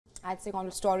I'd say on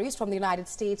stories from the United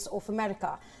States of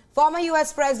America. Former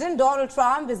U.S. President Donald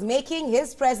Trump is making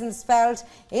his presence felt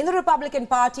in the Republican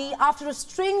Party after a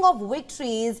string of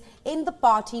victories in the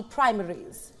party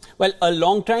primaries. Well, a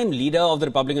longtime leader of the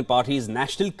Republican Party's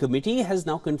National Committee has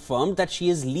now confirmed that she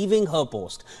is leaving her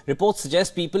post. Reports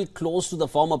suggest people close to the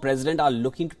former president are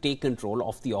looking to take control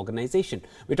of the organization.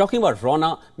 We're talking about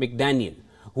Ronna McDaniel,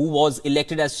 who was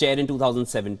elected as chair in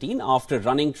 2017 after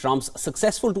running Trump's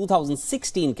successful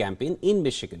 2016 campaign in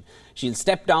Michigan. She'll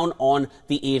step down on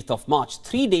the 8th of March,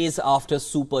 3 days after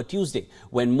Super Tuesday,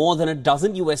 when more than a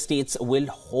dozen U.S. states will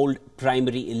hold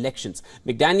primary elections.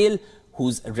 McDaniel,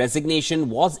 whose resignation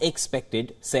was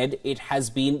expected, said it has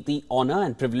been the honor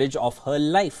and privilege of her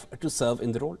life to serve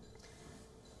in the role.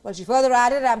 Well, she further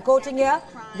added, I'm quoting here,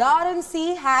 the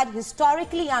RNC had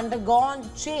historically undergone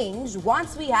change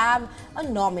once we have a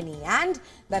nominee, and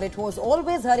that it was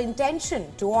always her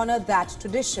intention to honor that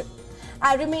tradition.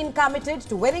 I remain committed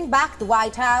to winning back the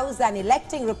White House and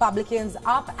electing Republicans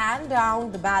up and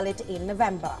down the ballot in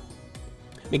November.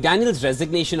 McDaniel's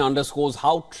resignation underscores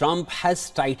how Trump has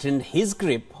tightened his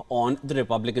grip on the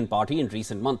Republican Party in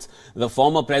recent months. The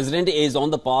former president is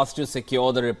on the path to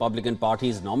secure the Republican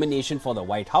Party's nomination for the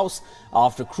White House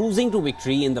after cruising to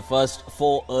victory in the first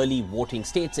 4 early voting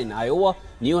states in Iowa,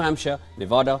 New Hampshire,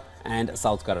 Nevada and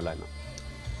South Carolina.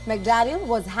 McDaniel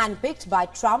was handpicked by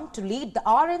Trump to lead the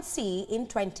RNC in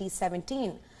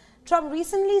 2017. Trump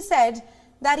recently said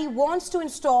that he wants to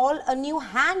install a new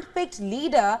handpicked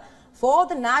leader for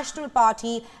the National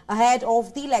Party ahead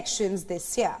of the elections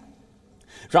this year.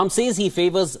 Trump says he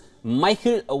favors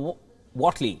Michael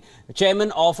Whatley,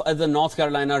 chairman of the North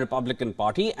Carolina Republican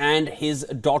Party, and his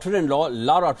daughter-in-law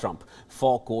Lara Trump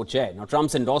for co-chair. Now,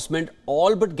 Trump's endorsement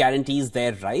all but guarantees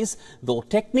their rise, though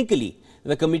technically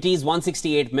the committee's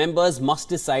 168 members must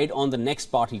decide on the next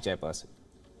party chairperson.